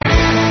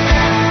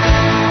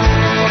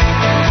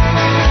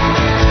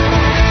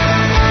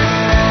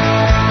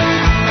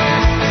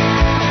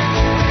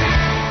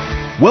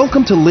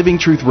Welcome to Living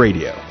Truth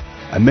Radio,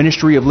 a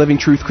ministry of Living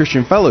Truth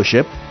Christian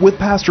Fellowship with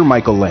Pastor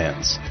Michael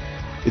Lands.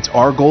 It's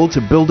our goal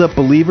to build up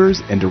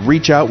believers and to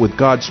reach out with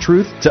God's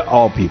truth to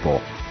all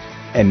people.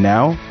 And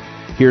now,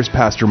 here's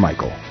Pastor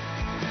Michael.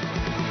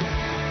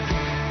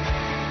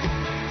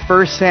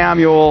 1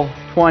 Samuel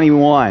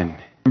 21,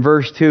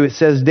 verse 2, it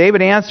says,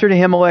 David answered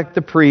Ahimelech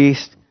the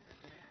priest,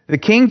 "The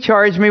king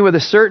charged me with a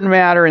certain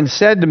matter and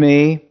said to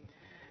me,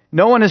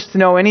 'No one is to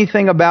know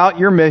anything about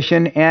your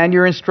mission and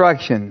your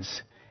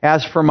instructions.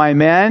 As for my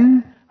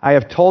men, I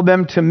have told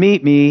them to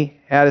meet me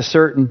at a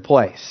certain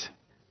place.'"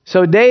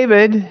 So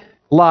David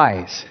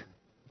lies.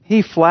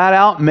 He flat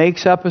out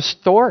makes up a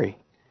story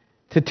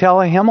to tell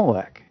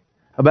Ahimelech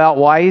about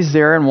why he's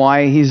there and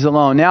why he's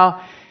alone.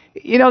 Now,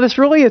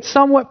 it's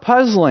somewhat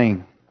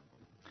puzzling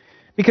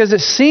because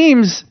it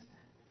seems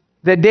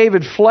that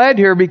David fled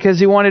here because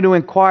he wanted to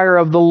inquire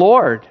of the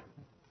Lord.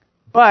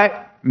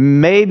 But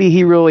maybe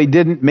he really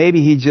didn't.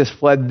 Maybe he just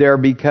fled there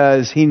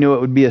because he knew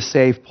it would be a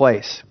safe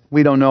place.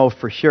 We don't know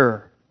for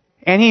sure.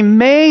 And he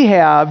may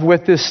have,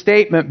 with this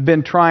statement,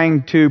 been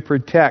trying to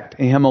protect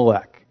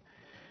Ahimelech,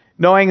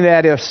 knowing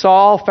that if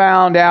Saul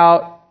found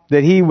out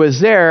that he was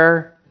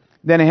there,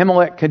 then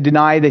Ahimelech could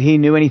deny that he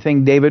knew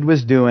anything David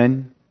was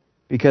doing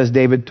because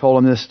David told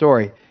him this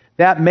story.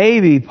 That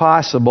may be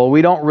possible.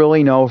 We don't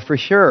really know for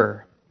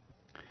sure.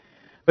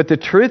 But the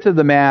truth of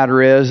the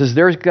matter is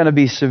there's going to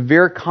be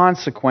severe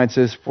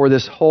consequences for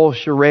this whole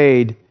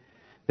charade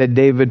that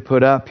David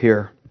put up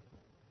here.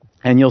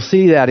 And you'll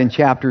see that in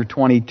chapter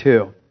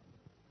 22.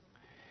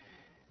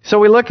 So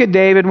we look at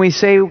David and we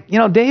say,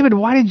 David,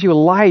 why did you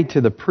lie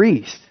to the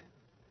priest?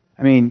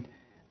 I mean,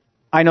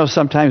 I know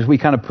sometimes we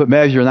kind of put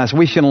measure in that, so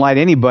we shouldn't lie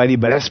to anybody,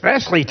 but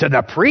especially to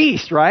the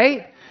priest,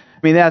 right? I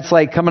mean, that's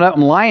like coming up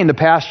and lying to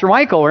Pastor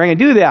Michael. We're going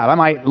to do that. I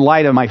might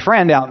lie to my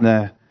friend out in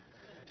the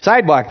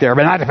sidewalk there,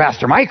 but not to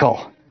Pastor Michael.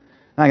 I'm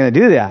not going to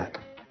do that.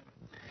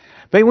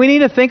 But we need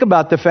to think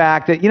about the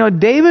fact that,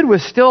 David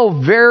was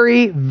still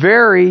very,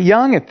 very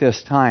young at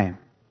this time.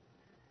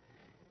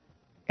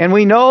 And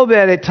we know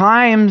that at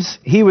times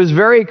he was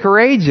very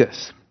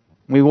courageous.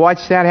 We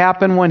watched that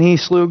happen when he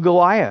slew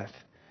Goliath.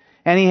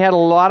 And he had a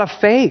lot of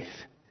faith.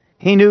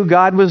 He knew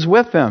God was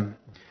with him.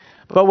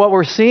 But what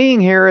we're seeing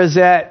here is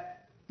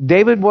that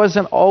David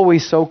wasn't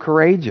always so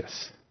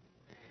courageous.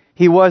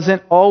 He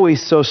wasn't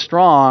always so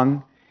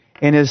strong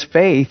in his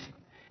faith.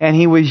 And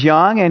he was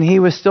young and he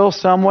was still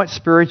somewhat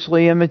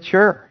spiritually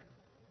immature.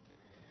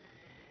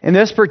 In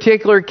this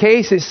particular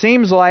case, it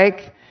seems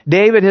like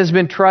David has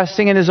been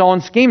trusting in his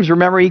own schemes.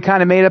 Remember, he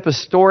kind of made up a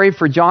story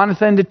for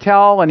Jonathan to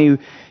tell, and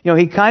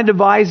he kind of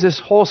devised this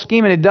whole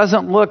scheme, and it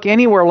doesn't look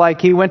anywhere like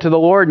he went to the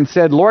Lord and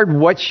said, "Lord,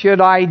 what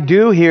should I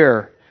do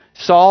here?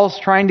 Saul's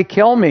trying to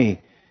kill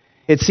me."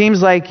 It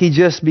seems like he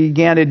just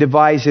began to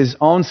devise his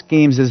own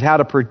schemes as how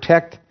to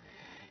protect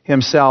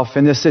himself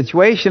in this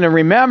situation. And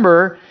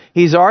remember,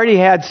 he's already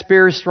had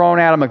spears thrown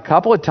at him a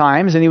couple of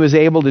times, and he was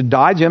able to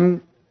dodge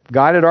them.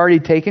 God had already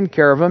taken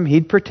care of him.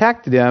 He'd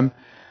protected him.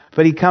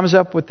 But he comes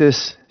up with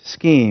this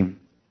scheme.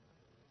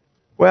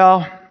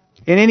 Well,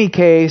 in any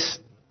case,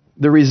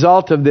 the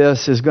result of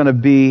this is going to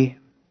be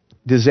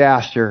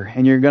disaster.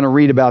 And you're going to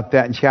read about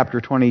that in chapter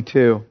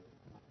 22.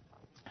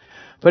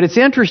 But it's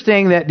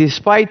interesting that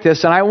despite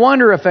this, and I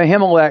wonder if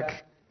Ahimelech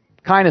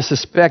kind of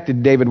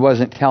suspected David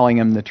wasn't telling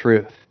him the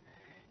truth.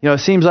 It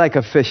seems like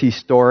a fishy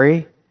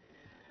story.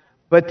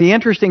 But the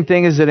interesting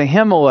thing is that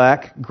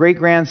Ahimelech,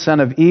 great-grandson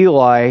of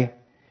Eli,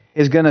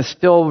 is going to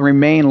still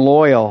remain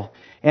loyal.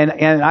 And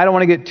I don't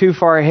want to get too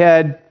far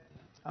ahead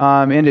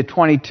into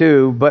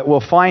 22, but we'll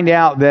find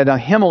out that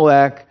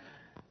Ahimelech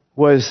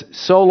was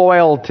so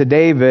loyal to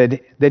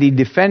David that he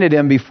defended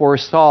him before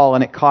Saul,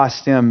 and it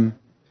cost him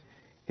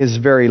his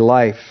very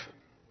life.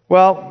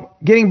 Well,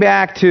 getting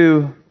back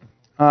to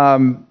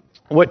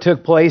what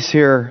took place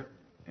here,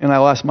 and I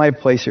lost my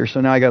place here,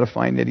 so now I got to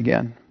find it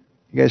again.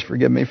 You guys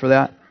forgive me for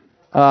that?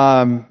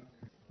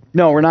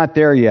 No, we're not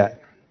there yet.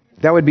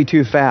 That would be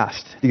too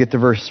fast to get to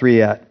verse 3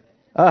 yet.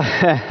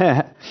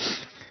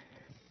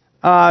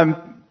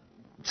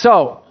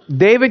 So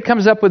David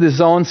comes up with his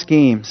own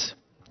schemes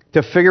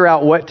to figure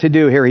out what to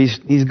do here.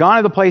 He's gone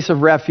to the place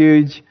of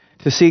refuge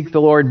to seek the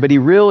Lord, but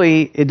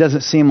it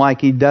doesn't seem like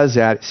he does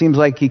that. It seems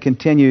like he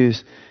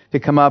continues to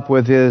come up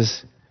with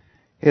his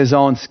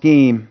own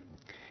scheme.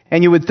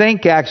 And you would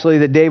think actually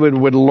that David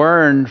would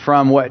learn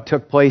from what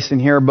took place in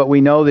here, but we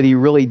know that he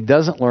really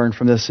doesn't learn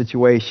from this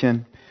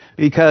situation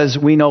because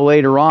we know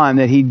later on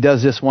that he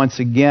does this once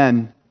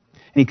again.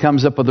 And he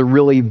comes up with a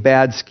really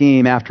bad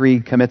scheme after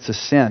he commits a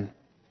sin.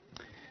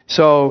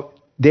 So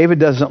David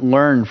doesn't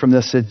learn from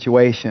this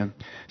situation.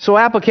 So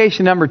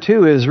application number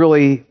 2 is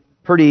really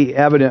pretty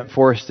evident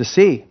for us to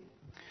see.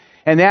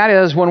 And that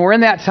is when we're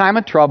in that time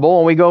of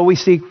trouble and we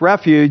seek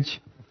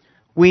refuge,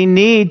 we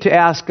need to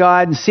ask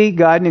God and seek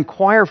God and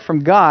inquire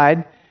from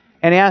God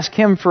and ask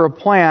Him for a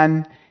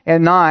plan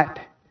and not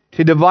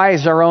to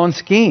devise our own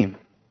scheme.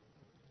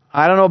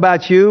 I don't know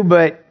about you,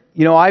 but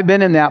I've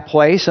been in that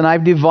place and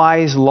I've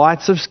devised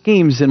lots of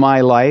schemes in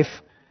my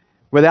life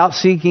without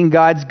seeking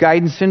God's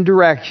guidance and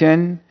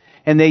direction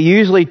And they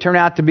usually turn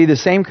out to be the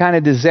same kind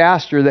of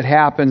disaster that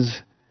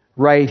happens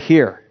right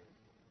here.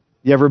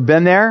 You ever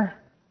been there?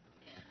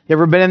 You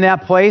ever been in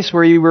that place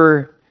where you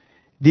were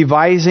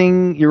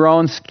devising your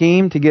own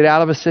scheme to get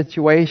out of a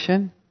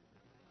situation?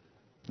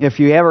 If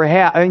you ever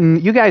have, I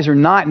mean, you guys are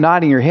not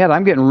nodding your head.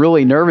 I'm getting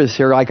really nervous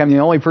here, like I'm the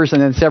only person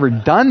that's ever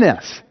done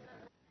this.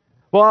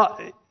 Well,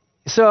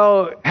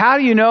 so how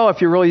do you know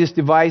if you're really just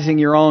devising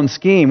your own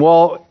scheme?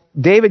 Well,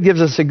 David gives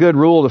us a good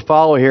rule to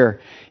follow here.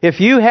 If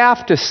you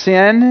have to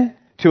sin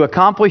to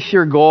accomplish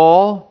your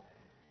goal,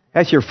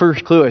 that's your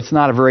first clue it's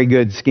not a very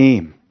good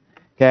scheme.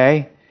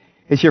 Okay?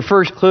 It's your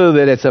first clue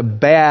that it's a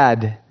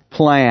bad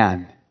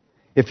plan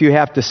if you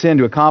have to sin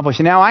to accomplish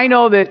it. Now, I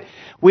know that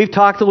we've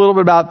talked a little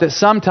bit about that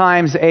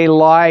sometimes a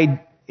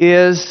lie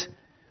is,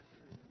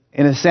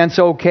 in a sense,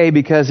 okay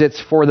because it's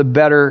for the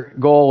better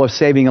goal of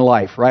saving a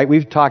life, right?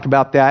 We've talked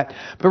about that.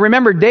 But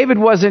remember, David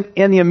wasn't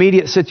in the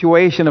immediate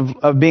situation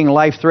of being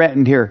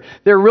life-threatened here.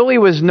 There really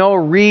was no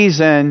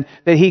reason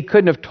that he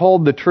couldn't have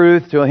told the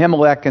truth to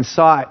Ahimelech and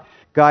sought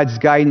God's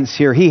guidance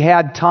here. He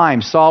had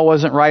time. Saul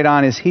wasn't right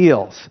on his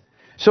heels.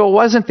 So it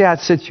wasn't that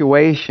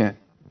situation.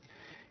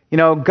 You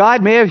know,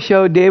 God may have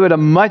showed David a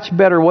much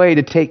better way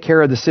to take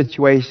care of the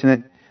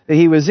situation that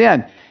he was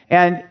in.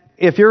 And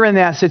if you're in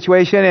that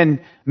situation,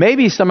 and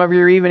maybe some of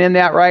you are even in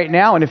that right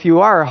now, and if you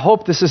are, I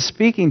hope this is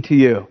speaking to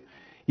you.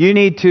 You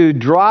need to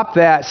drop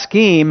that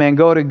scheme and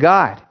go to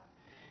God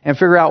and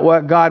figure out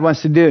what God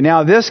wants to do.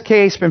 Now, this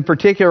case in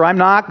particular, I'm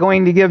not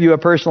going to give you a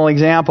personal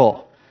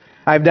example.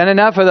 I've done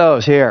enough of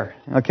those here,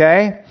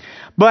 okay?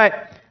 But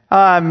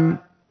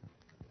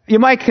you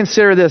might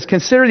consider this.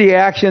 Consider the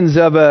actions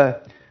of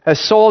a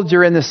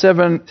soldier in the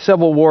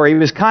Civil War. He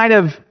was kind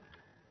of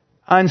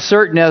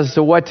uncertain as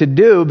to what to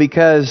do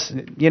because,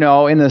 you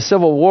know, in the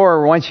Civil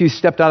War, once you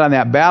stepped out on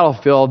that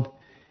battlefield,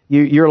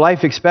 your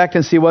life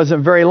expectancy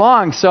wasn't very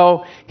long.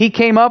 So he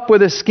came up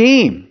with a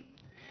scheme.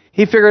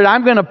 He figured,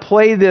 I'm going to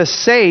play this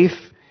safe.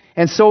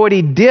 And so what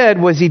he did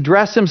was he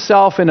dressed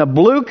himself in a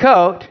blue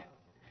coat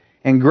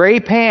and gray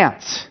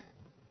pants.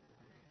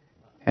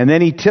 And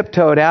then he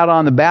tiptoed out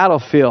on the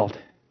battlefield.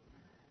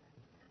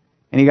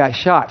 And he got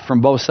shot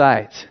from both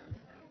sides.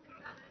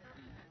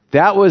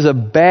 That was a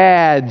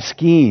bad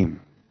scheme.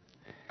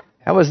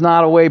 That was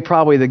not a way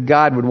probably that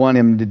God would want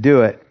him to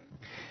do it.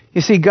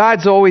 You see,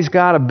 God's always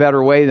got a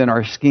better way than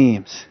our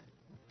schemes.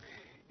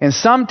 And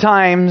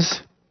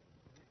sometimes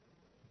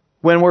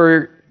when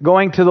we're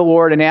going to the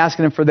Lord and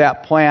asking Him for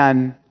that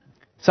plan,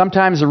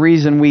 sometimes the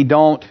reason we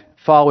don't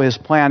follow His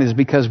plan is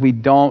because we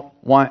don't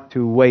want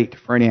to wait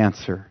for an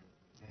answer.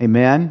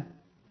 Amen?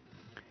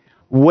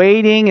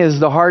 Waiting is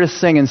the hardest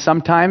thing, and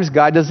sometimes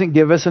God doesn't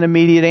give us an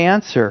immediate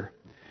answer.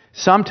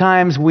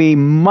 Sometimes we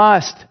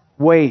must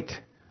wait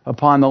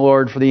upon the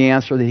Lord for the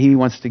answer that He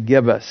wants to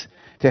give us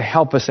to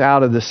help us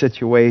out of the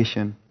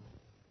situation.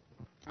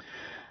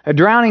 A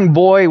drowning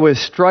boy was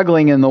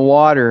struggling in the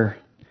water.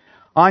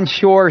 On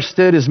shore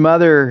stood his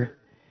mother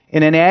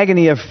in an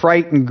agony of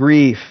fright and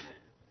grief.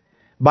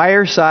 By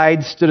her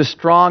side stood a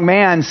strong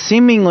man,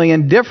 seemingly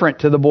indifferent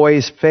to the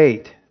boy's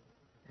fate.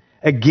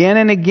 Again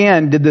and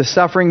again did the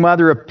suffering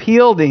mother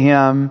appeal to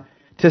him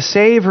to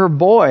save her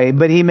boy,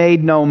 but he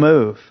made no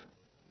move.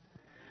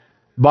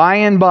 By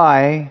and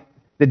by,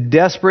 the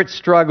desperate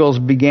struggles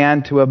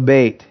began to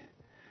abate.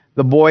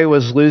 The boy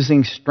was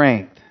losing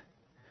strength.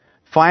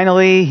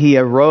 Finally, he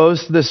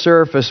arose to the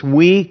surface,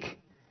 weak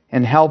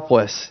and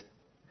helpless.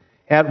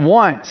 At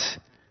once,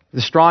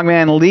 the strong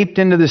man leaped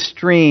into the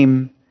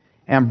stream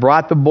and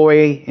brought the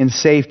boy in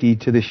safety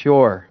to the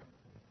shore.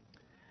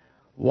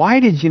 "Why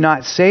did you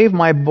not save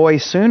my boy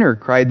sooner?"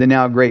 cried the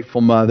now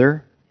grateful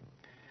mother.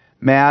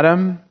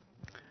 "Madam,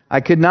 I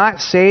could not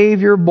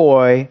save your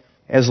boy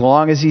as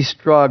long as he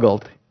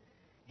struggled.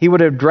 He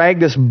would have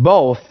dragged us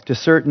both to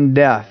certain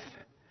death.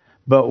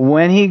 But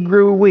when he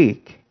grew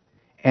weak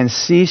and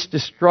ceased to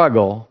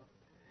struggle,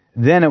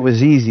 then it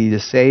was easy to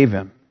save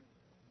him."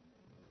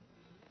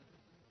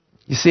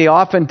 You see,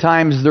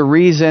 oftentimes the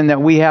reason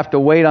that we have to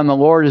wait on the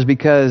Lord is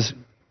because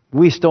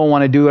we still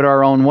want to do it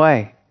our own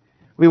way.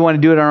 We want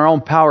to do it in our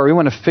own power. We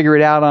want to figure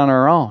it out on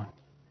our own.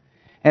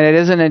 And it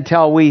isn't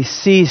until we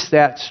cease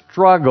that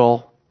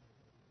struggle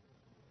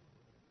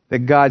that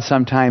God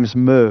sometimes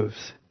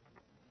moves.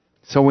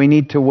 So we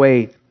need to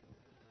wait,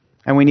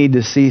 and we need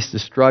to cease the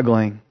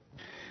struggling.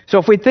 So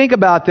if we think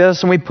about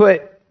this and we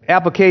put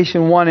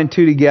application 1 and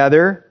 2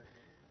 together,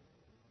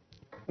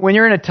 when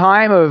you're in a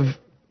time of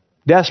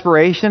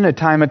desperation, a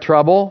time of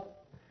trouble,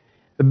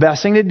 the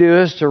best thing to do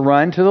is to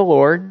run to the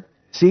Lord,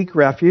 seek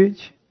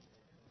refuge,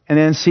 and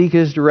then seek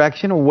His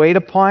direction, wait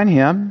upon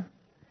Him,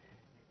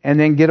 and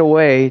then get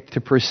away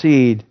to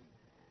proceed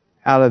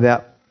out of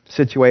that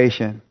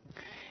situation.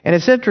 And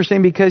it's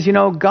interesting because, you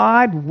know,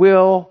 God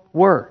will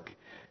work.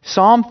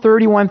 Psalm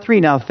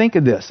 31:3. Now think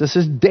of this. This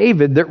is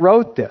David that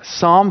wrote this.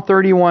 Psalm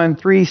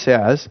 31:3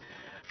 says,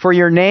 "For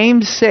your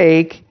name's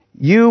sake,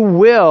 you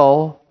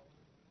will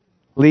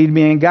lead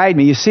me and guide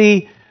me." You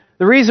see,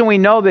 The reason we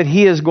know that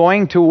He is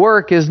going to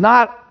work is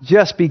not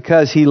just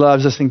because He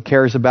loves us and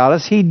cares about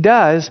us. He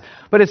does,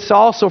 but it's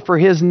also for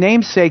His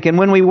name's sake. And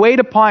when we wait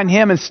upon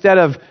Him instead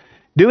of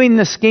doing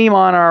the scheme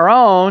on our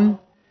own,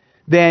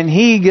 then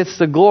He gets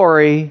the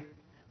glory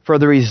for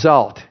the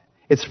result.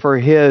 It's for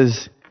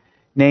His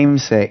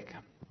name's sake.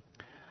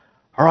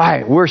 All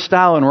right, we're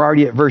styling. We're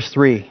already at verse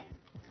 3.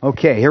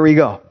 Okay, here we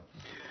go.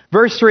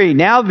 Verse 3,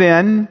 now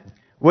then,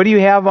 what do you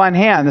have on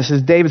hand? This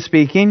is David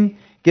speaking.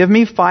 Give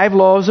me 5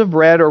 loaves of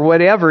bread or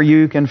whatever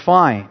you can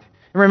find.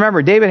 And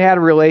remember, David had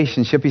a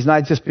relationship. He's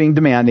not just being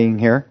demanding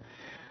here.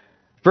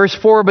 Verse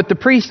 4, but the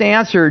priest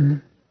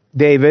answered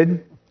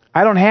David,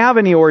 I don't have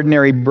any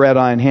ordinary bread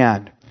on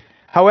hand.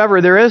 However,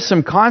 there is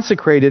some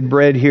consecrated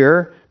bread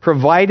here,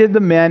 provided the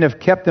men have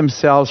kept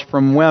themselves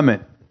from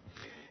women.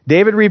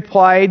 David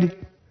replied,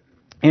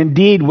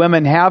 indeed,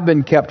 women have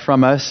been kept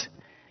from us,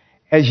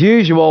 as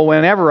usual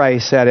whenever I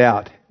set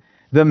out.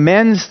 The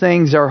men's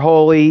things are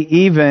holy,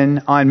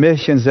 even on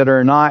missions that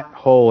are not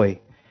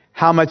holy.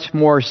 How much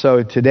more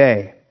so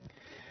today?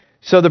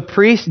 So the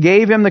priest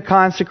gave him the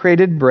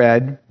consecrated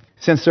bread,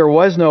 since there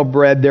was no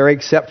bread there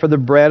except for the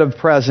bread of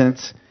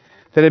presence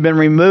that had been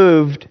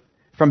removed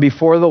from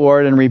before the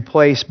Lord and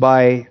replaced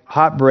by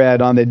hot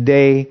bread on the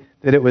day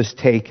that it was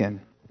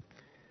taken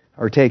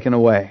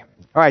away.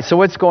 All right, so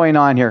what's going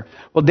on here?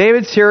 Well,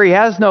 David's here. He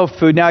has no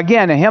food. Now,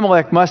 again,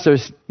 Ahimelech must have,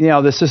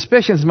 the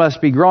suspicions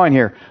must be growing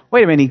here.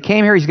 Wait a minute, he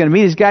came here. He's going to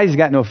meet his guys. He's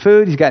got no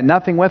food. He's got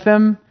nothing with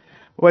him.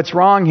 What's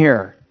wrong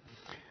here?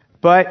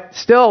 But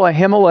still,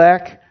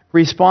 Ahimelech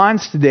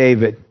responds to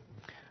David.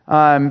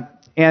 And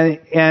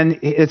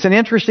it's an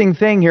interesting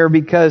thing here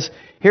because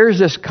here's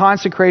this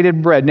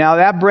consecrated bread. Now,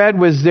 that bread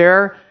was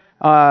there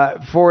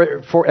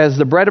for as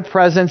the bread of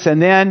presence,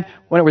 and then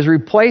when it was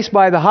replaced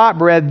by the hot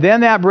bread,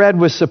 then that bread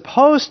was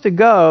supposed to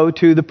go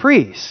to the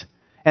priests,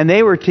 and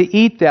they were to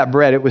eat that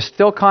bread. It was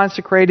still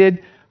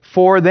consecrated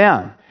for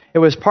them. It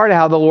was part of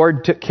how the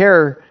Lord took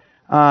care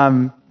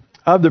of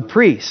the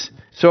priests,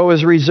 so it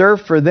was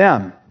reserved for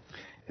them.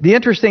 The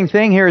interesting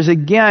thing here is,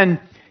 again,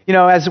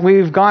 as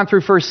we've gone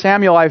through 1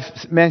 Samuel,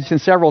 I've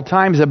mentioned several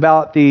times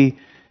about the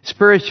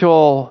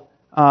spiritual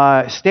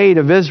state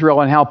of Israel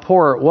and how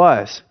poor it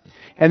was.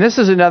 And this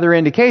is another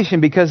indication,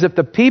 because if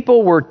the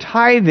people were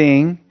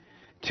tithing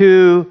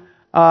to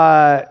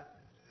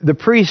the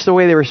priests the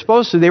way they were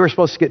supposed to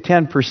get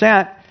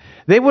 10%,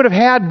 they would have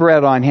had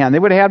bread on hand. They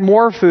would have had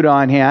more food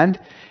on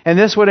hand, and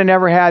this would have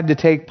never had to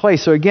take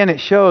place. So again, it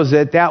shows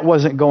that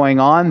wasn't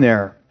going on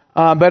there.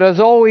 But as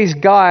always,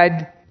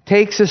 God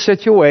takes a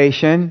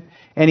situation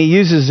and He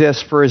uses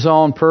this for His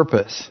own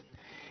purpose.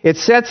 It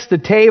sets the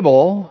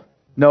table,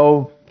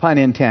 no pun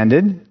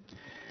intended,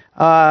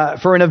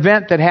 for an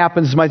event that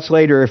happens much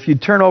later. If you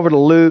turn over to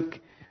Luke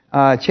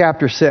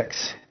chapter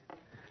 6.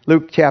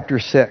 Luke chapter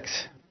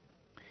 6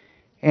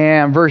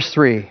 and verse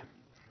 3.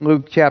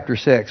 Luke chapter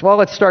 6. Well,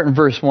 let's start in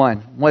verse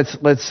 1.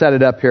 Let's set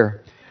it up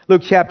here.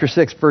 Luke chapter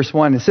 6, verse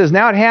 1. It says,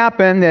 now it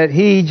happened that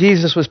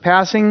Jesus, was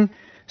passing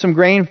some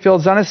grain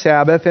fields on a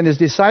Sabbath, and His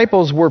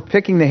disciples were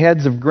picking the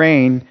heads of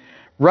grain,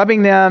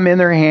 rubbing them in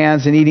their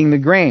hands and eating the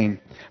grain.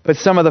 But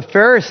some of the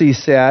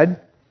Pharisees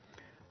said,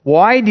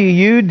 why do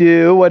you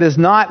do what is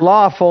not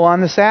lawful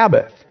on the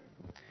Sabbath?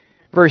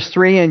 Verse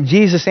 3, and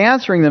Jesus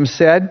answering them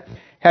said,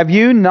 have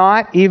you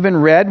not even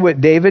read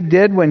what David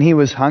did when he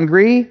was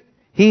hungry,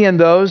 he and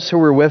those who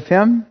were with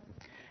him?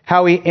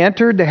 How he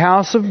entered the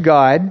house of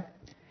God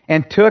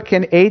and took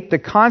and ate the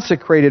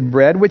consecrated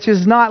bread, which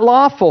is not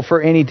lawful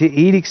for any to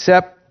eat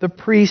except the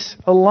priests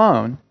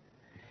alone,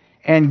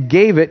 and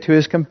gave it to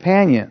his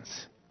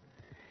companions.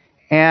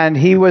 And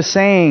he was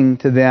saying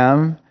to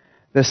them,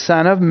 the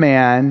Son of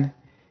Man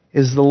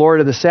is the Lord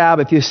of the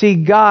Sabbath. You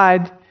see,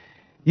 God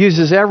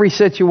uses every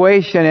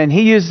situation, and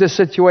He used this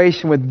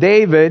situation with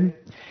David,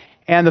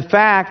 and the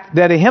fact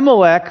that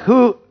Ahimelech,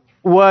 who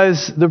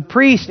was the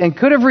priest and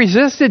could have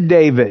resisted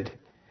David,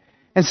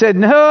 and said,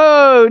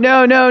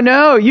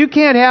 no, you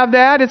can't have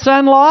that, it's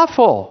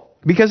unlawful,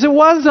 because it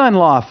was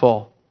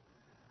unlawful.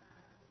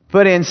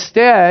 But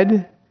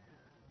instead,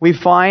 we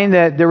find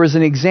that there was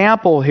an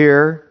example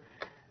here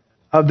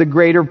of the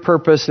greater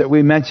purpose that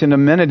we mentioned a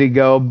minute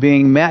ago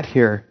being met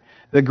here.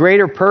 The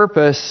greater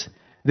purpose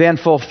than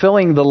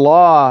fulfilling the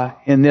law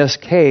in this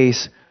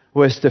case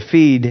was to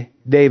feed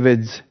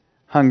David's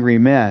hungry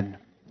men.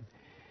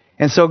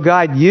 And so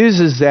God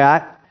uses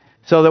that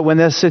so that when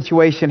this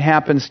situation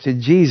happens to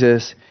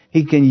Jesus,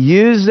 He can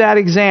use that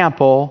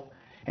example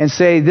and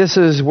say, this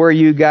is where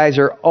you guys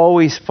are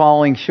always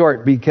falling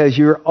short, because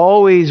you're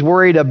always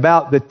worried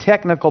about the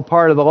technical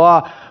part of the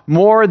law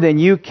more than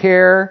you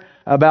care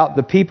about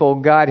the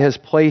people God has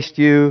placed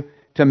you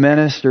to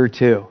minister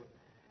to.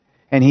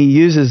 And He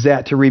uses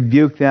that to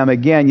rebuke them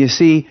again. You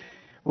see,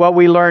 what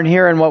we learn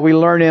here and what we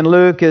learn in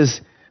Luke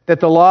is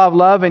that the law of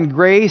love and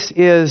grace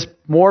is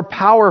more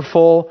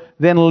powerful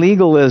than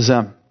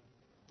legalism.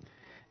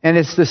 And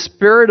it's the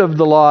spirit of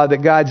the law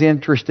that God's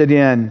interested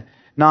in,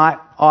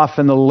 not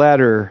often the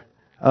letter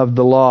of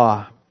the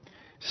law.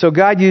 So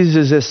God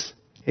uses this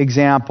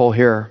example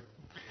here.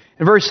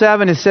 In verse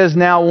 7 it says,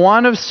 "Now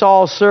one of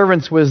Saul's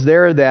servants was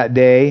there that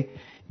day,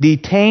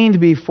 detained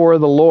before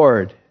the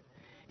Lord.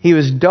 He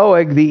was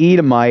Doeg the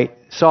Edomite,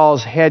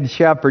 Saul's head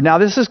shepherd." Now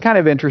this is kind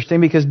of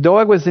interesting because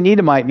Doeg was an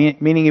Edomite,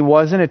 meaning he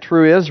wasn't a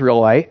true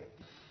Israelite.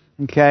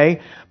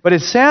 Okay? But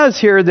it says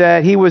here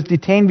that he was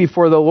detained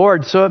before the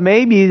Lord, so it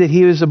may be that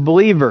he was a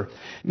believer.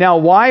 Now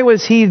why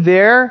was he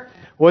there?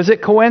 Was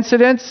it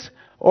coincidence?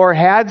 Or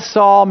had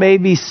Saul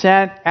maybe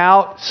sent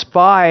out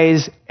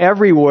spies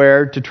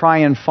everywhere to try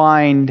and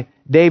find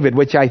David,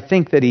 which I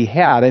think that he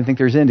had. I think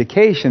there's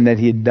indication that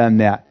he had done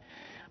that.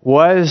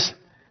 Was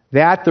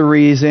that the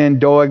reason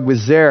Doeg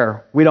was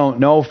there? We don't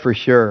know for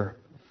sure.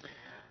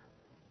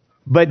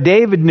 But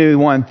David knew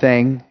one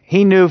thing.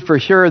 He knew for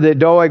sure that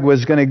Doeg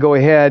was going to go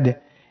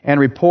ahead and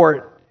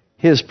report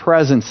his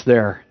presence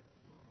there.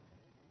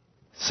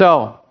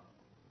 So,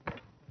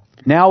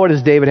 now what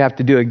does David have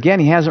to do? Again,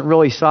 he hasn't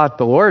really sought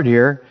the Lord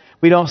here.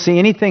 We don't see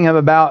anything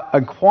about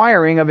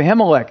inquiring of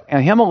Ahimelech.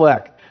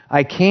 Ahimelech,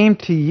 I came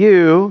to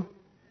you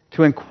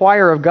to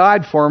inquire of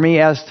God for me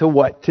as to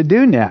what to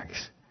do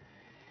next.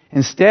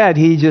 Instead,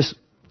 he just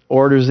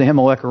orders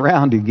Ahimelech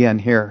around again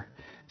here.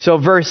 So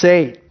verse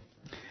 8,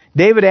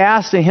 David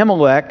asked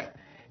Ahimelech,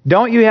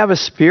 "Don't you have a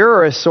spear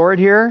or a sword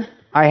here?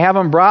 I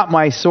haven't brought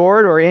my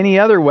sword or any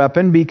other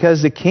weapon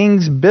because the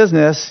king's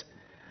business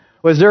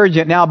was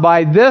urgent." Now,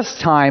 by this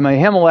time,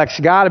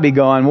 Ahimelech's got to be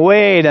going,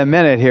 wait a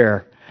minute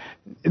here.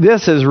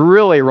 This is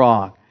really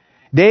wrong.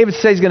 David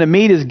says he's going to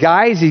meet his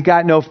guys. He's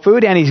got no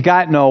food and he's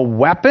got no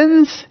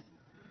weapons.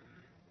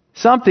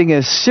 Something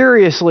is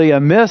seriously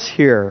amiss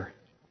here.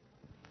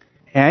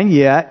 And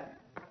yet,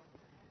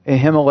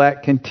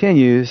 Ahimelech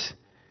continues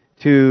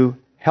to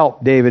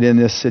help David in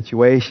this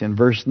situation.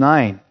 Verse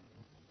 9.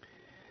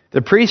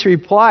 The priest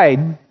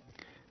replied,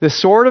 "The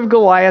sword of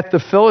Goliath the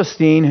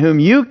Philistine, whom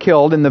you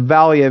killed in the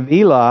valley of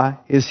Elah,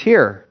 is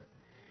here,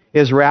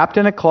 is wrapped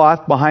in a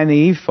cloth behind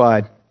the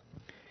ephod.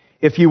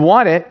 If you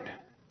want it,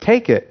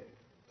 take it.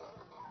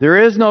 There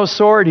is no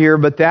sword here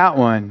but that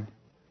one."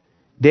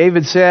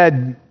 David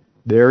said,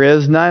 "There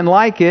is none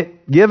like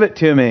it. Give it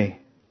to me."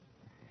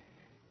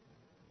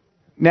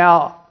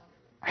 Now,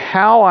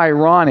 how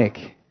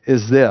ironic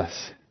is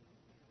this?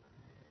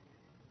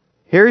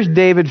 Here's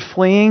David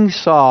fleeing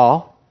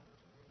Saul,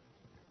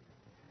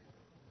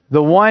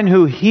 the one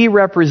who he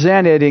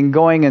represented in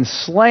going and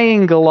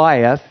slaying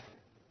Goliath.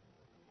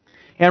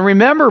 And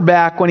remember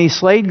back when he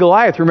slayed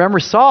Goliath, remember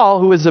Saul,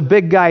 who was a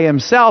big guy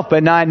himself,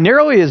 but not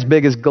nearly as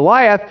big as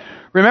Goliath.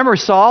 Remember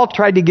Saul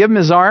tried to give him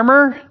his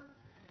armor,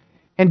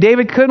 and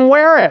David couldn't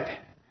wear it.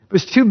 It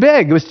was too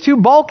big. It was too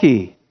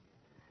bulky.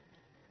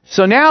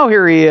 So now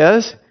here he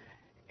is,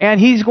 and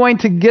he's going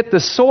to get the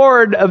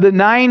sword of the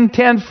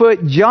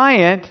 9-10-foot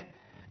giant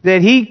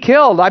that he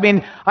killed. I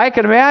mean, I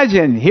can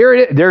imagine,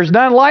 there's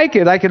none like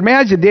it. I can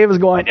imagine David was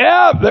going,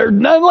 "Yeah, there's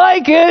none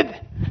like it."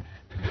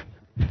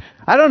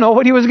 I don't know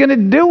what he was going to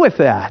do with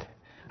that.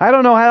 I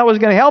don't know how that was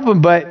going to help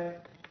him,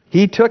 but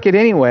he took it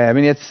anyway. I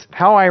mean, it's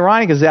how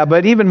ironic is that?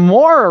 But even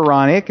more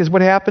ironic is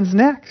what happens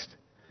next.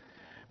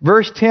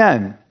 Verse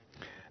 10.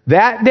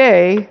 That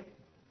day,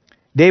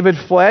 David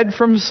fled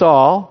from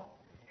Saul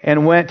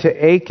and went to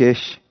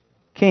Achish,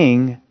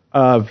 king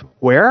of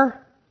where?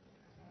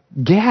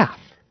 Gath.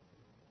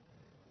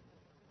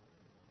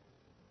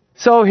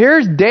 So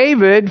here's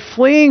David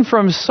fleeing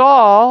from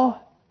Saul,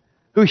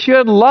 who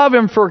should love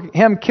him for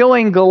him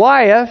killing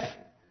Goliath.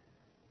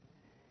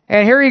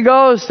 And here he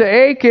goes to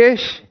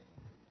Achish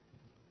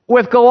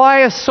with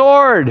Goliath's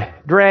sword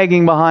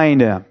dragging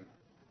behind him.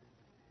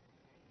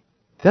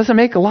 Doesn't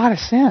make a lot of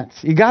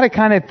sense. You got to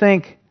kind of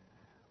think,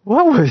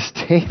 what was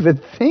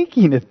David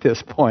thinking at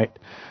this point?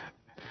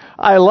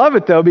 I love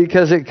it though,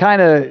 because it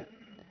kind of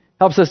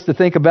helps us to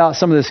think about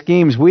some of the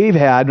schemes we've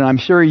had, and I'm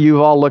sure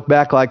you've all looked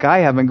back like I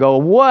have and go,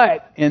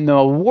 what in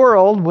the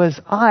world was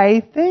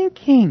I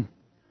thinking?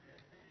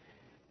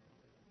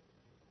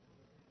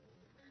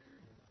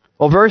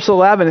 Well, verse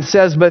 11, it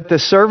says, "But the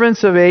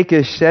servants of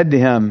Achish said to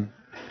him,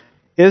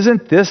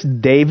 'Isn't this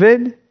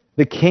David,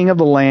 the king of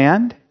the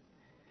land?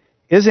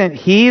 Isn't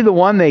he the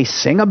one they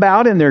sing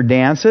about in their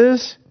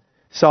dances?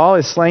 Saul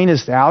has slain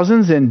his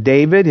thousands and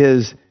David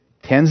his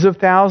tens of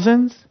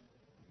thousands.'"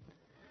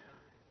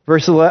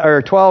 Verse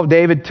 12,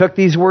 David took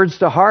these words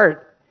to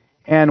heart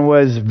and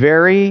was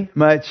very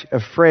much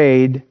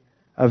afraid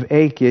of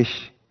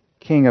Achish,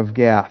 king of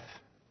Gath.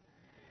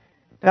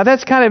 Now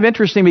that's kind of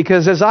interesting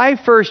because as I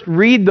first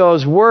read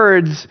those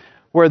words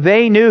where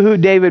they knew who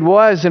David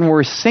was and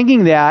were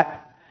singing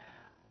that,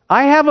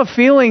 I have a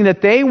feeling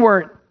that they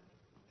weren't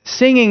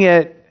singing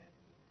it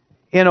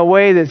in a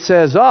way that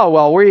says, "Oh,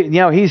 well,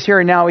 he's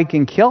here now, we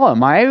can kill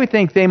him." I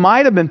think they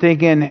might have been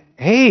thinking,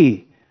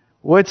 "Hey,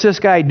 what's this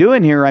guy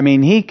doing here? I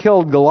mean, he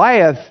killed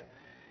Goliath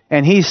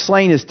and he's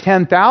slain his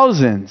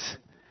 10,000s.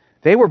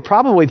 They were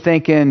probably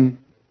thinking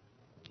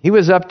he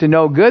was up to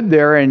no good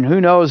there, and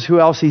who knows who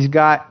else he's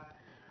got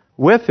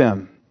with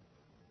him.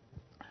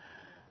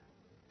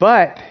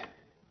 But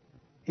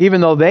even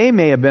though they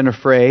may have been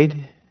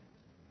afraid,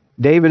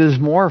 David is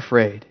more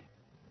afraid.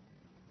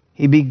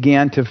 He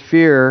began to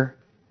fear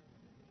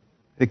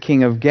the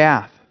king of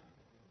Gath.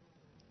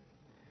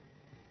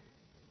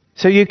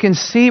 So you can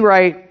see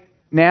right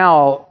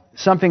now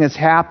something that's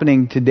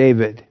happening to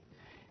David.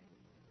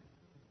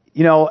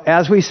 You know,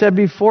 as we said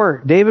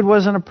before, David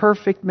wasn't a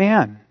perfect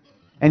man.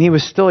 And he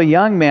was still a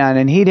young man,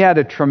 and he'd had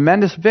a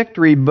tremendous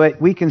victory,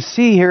 but we can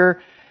see here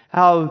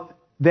how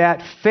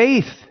that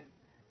faith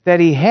that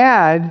he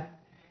had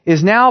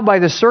is now, by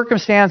the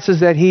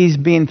circumstances that he's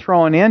being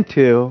thrown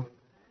into,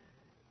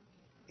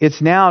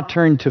 it's now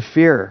turned to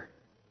fear.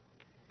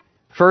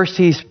 First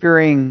he's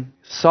fearing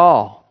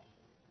Saul.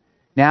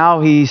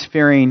 Now he's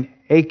fearing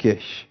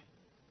Achish.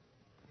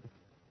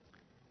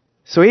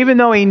 So even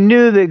though he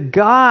knew that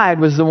God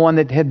was the one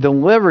that had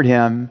delivered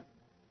him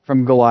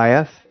from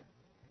Goliath,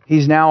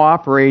 he's now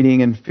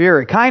operating in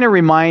fear. It kind of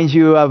reminds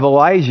you of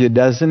Elijah,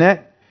 doesn't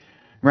it?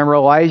 Remember,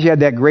 Elijah had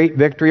that great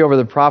victory over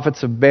the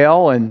prophets of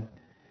Baal, and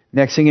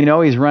next thing you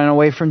know, he's running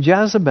away from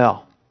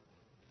Jezebel.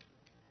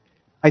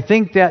 I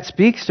think that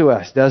speaks to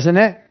us, doesn't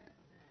it?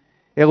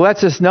 It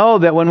lets us know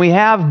that when we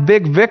have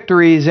big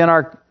victories in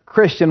our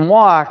Christian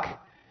walk,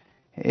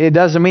 it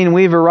doesn't mean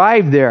we've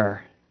arrived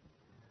there.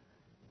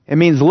 It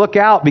means look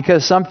out,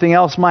 because something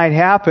else might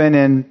happen,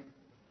 and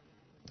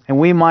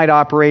we might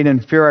operate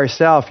in fear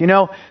ourselves. You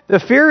know, the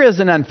fear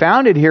isn't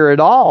unfounded here at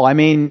all. I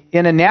mean,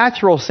 in a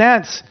natural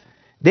sense,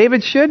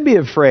 David should be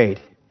afraid.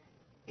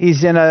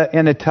 He's in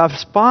a tough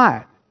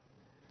spot.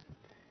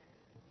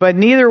 But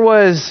neither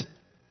was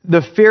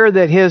the fear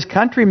that his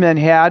countrymen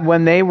had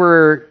when they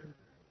were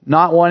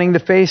not wanting to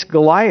face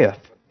Goliath.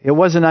 It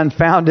wasn't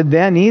unfounded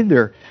then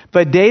either.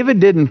 But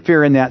David didn't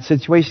fear in that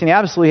situation. He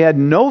absolutely had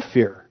no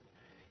fear.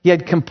 He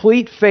had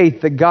complete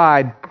faith that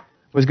God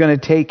was going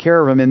to take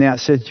care of him in that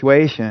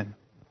situation.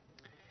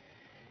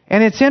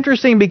 And it's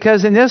interesting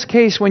because in this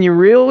case, when you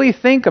really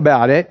think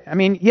about it, I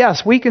mean,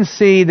 yes, we can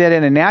see that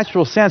in a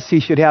natural sense he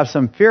should have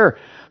some fear.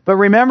 But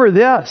remember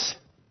this,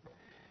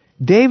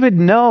 David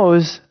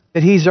knows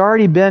that he's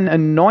already been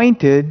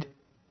anointed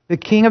the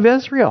king of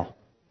Israel.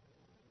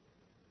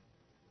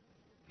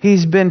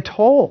 He's been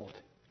told.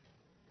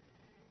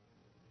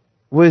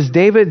 Was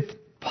David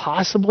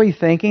possibly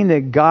thinking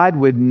that God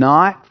would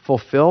not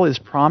fulfill his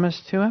promise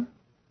to him?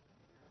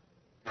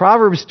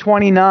 Proverbs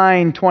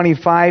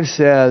 29:25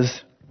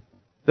 says,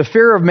 "The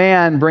fear of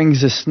man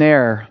brings a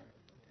snare,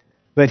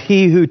 but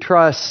he who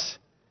trusts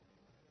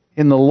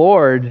in the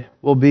Lord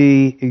will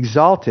be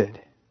exalted."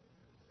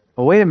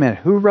 Well, wait a minute.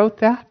 Who wrote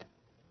that?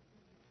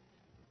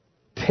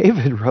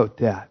 David wrote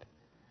that.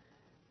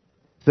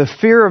 The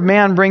fear of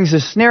man brings a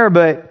snare,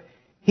 but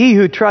he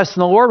who trusts in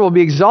the Lord will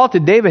be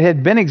exalted. David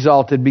had been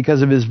exalted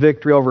because of his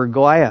victory over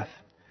Goliath.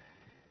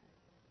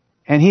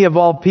 And he of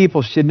all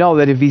people should know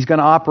that if he's going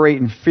to operate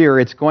in fear,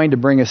 it's going to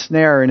bring a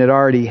snare, and it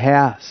already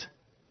has.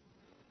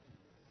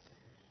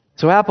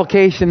 So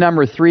application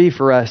number 3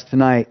 for us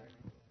tonight.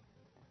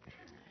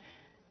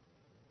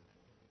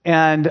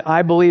 And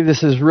I believe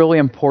this is really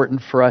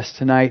important for us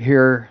tonight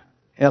here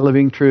at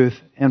Living Truth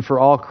and for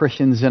all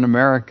Christians in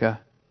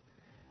America.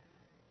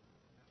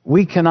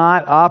 We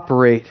cannot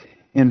operate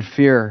in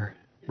fear,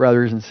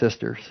 brothers and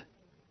sisters.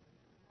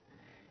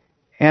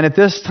 And at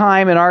this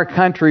time in our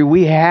country,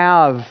 we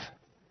have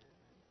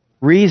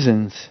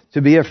reasons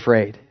to be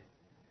afraid.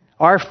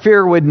 Our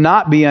fear would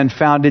not be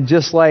unfounded,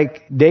 just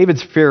like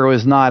David's fear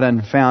was not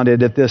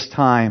unfounded at this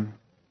time.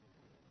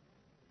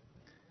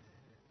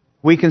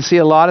 We can see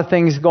a lot of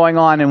things going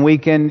on,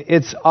 and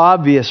it's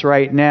obvious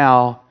right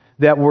now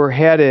that we're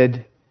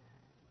headed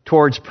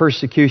towards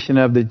persecution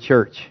of the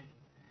church.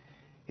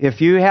 If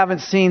you haven't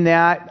seen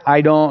that, I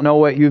don't know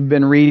what you've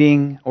been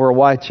reading or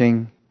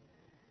watching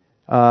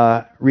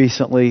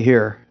recently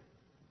here.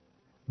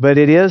 But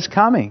it is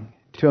coming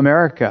to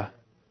America.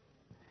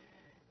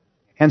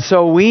 And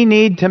so we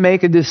need to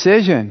make a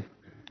decision.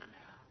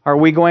 Are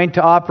we going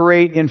to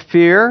operate in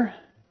fear,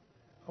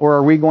 or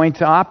are we going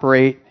to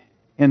operate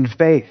in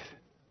faith?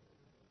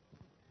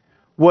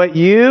 What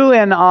you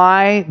and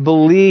I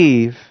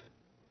believe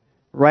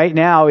right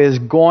now is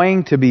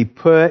going to be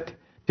put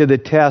to the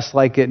test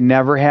like it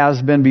never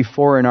has been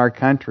before in our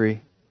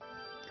country.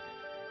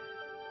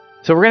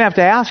 So we're going to have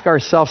to ask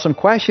ourselves some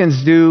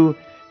questions. Do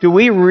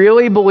we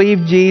really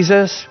believe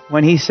Jesus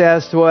when he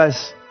says to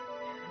us,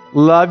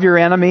 love your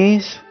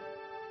enemies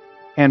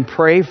and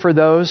pray for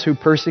those who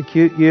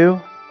persecute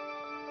you?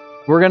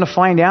 We're going to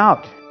find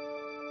out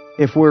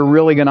if we're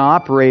really going to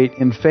operate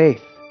in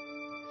faith.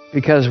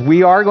 Because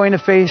we are going to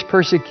face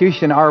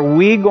persecution. Are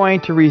we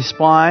going to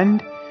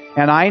respond?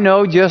 And I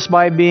know just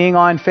by being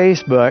on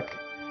Facebook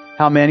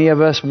how many of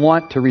us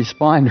want to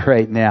respond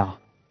right now.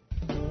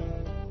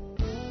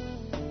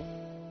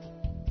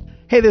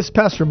 Hey, this is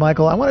Pastor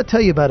Michael. I want to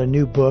tell you about a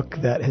new book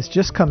that has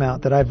just come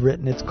out that I've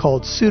written. It's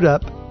called Suit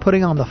Up,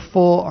 Putting on the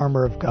Full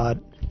Armor of God,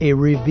 a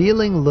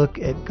revealing look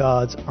at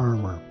God's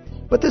armor.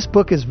 What this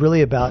book is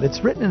really about,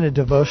 it's written in a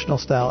devotional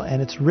style,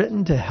 and it's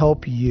written to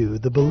help you,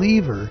 the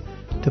believer,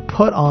 to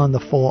put on the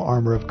full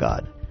armor of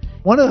God.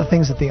 One of the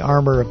things that the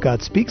armor of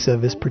God speaks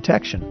of is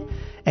protection.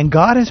 And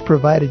God has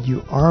provided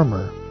you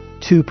armor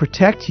to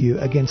protect you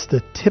against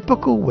the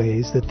typical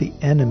ways that the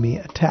enemy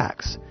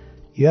attacks.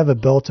 You have a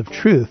belt of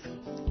truth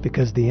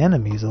because the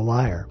enemy is a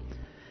liar.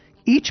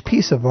 Each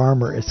piece of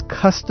armor is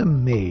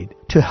custom made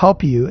to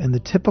help you in the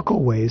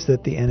typical ways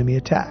that the enemy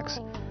attacks.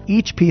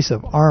 Each piece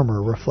of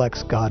armor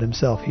reflects God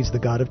himself. He's the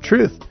God of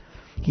truth.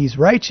 He's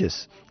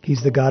righteous.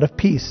 He's the God of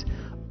peace.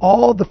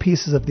 All the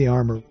pieces of the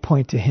armor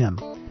point to him.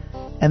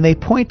 And they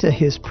point to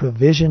his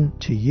provision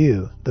to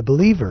you, the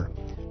believer,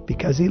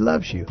 because he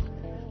loves you.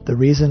 The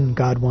reason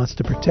God wants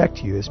to protect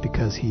you is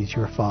because he's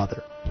your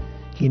Father.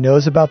 He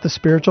knows about the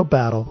spiritual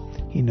battle.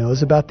 He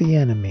knows about the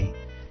enemy.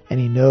 And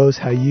he knows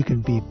how you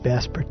can be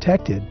best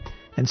protected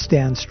and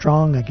stand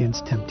strong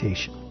against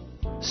temptation.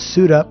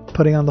 Suit Up,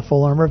 Putting on the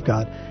Full Armor of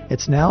God.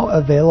 It's now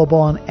available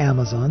on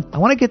Amazon. I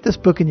want to get this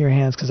book in your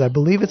hands because I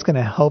believe it's going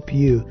to help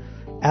you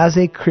as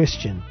a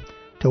Christian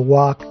to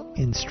walk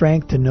in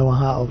strength, to know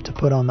how to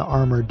put on the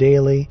armor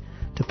daily,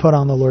 to put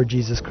on the Lord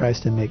Jesus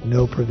Christ and make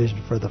no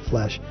provision for the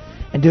flesh,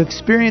 and to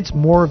experience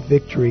more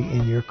victory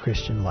in your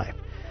Christian life.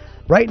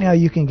 Right now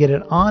you can get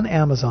it on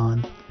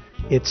Amazon.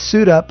 It's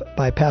Suit Up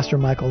by Pastor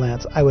Michael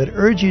Lance. I would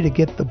urge you to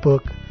get the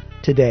book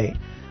today.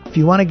 If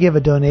you want to give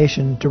a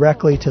donation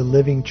directly to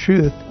Living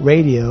Truth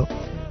Radio,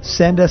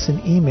 send us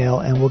an email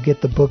and we'll get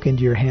the book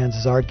into your hands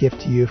as our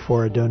gift to you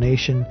for a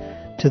donation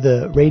to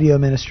the radio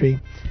ministry.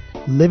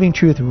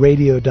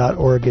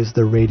 LivingTruthRadio.org is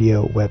the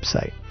radio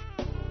website.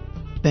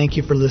 Thank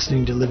you for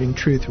listening to Living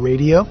Truth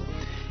Radio.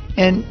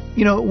 And,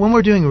 when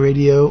we're doing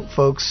radio,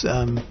 folks,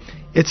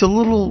 it's a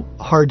little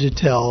hard to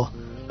tell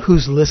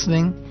who's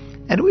listening.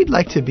 And we'd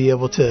like to be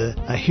able to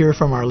hear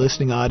from our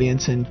listening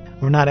audience, and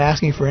we're not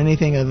asking for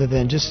anything other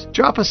than just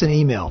drop us an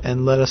email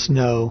and let us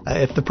know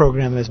if the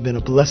program has been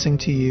a blessing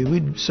to you.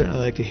 We'd certainly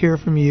like to hear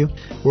from you.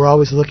 We're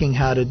always looking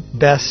how to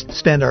best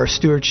spend our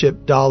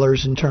stewardship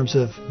dollars in terms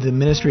of the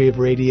ministry of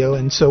radio,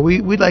 and so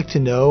we'd like to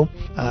know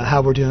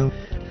how we're doing.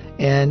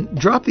 And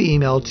drop the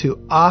email to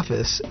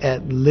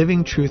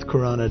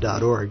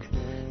office@livingtruthcorona.org.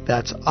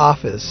 That's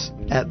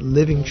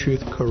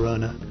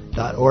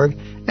office@livingtruthcorona.org.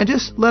 And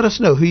just let us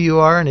know who you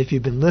are and if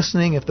you've been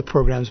listening, if the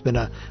program's been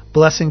a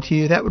blessing to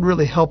you. That would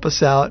really help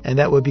us out, and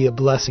that would be a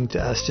blessing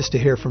to us just to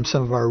hear from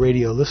some of our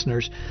radio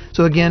listeners.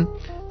 So again,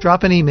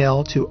 drop an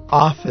email to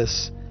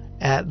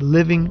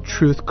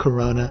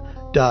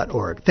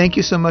office@livingtruthcorona.org. Thank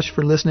you so much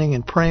for listening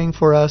and praying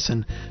for us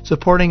and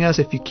supporting us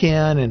if you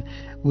can. And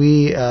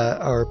we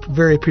are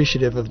very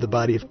appreciative of the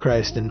body of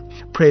Christ and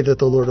pray that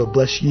the Lord will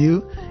bless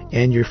you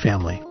and your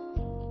family.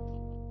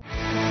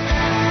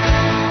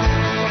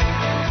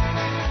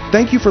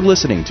 Thank you for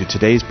listening to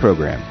today's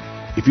program.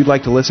 If you'd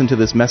like to listen to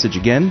this message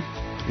again,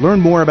 learn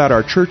more about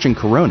our church in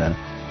Corona,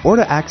 or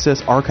to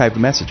access archived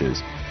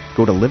messages,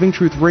 go to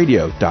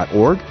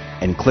livingtruthradio.org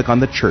and click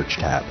on the Church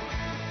tab.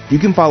 You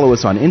can follow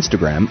us on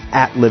Instagram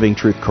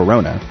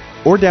 @LivingTruthCorona,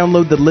 or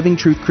download the Living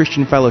Truth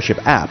Christian Fellowship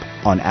app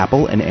on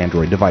Apple and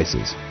Android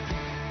devices.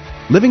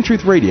 Living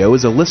Truth Radio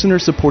is a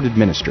listener-supported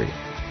ministry.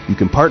 You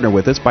can partner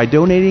with us by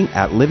donating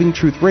at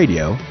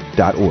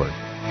livingtruthradio.org.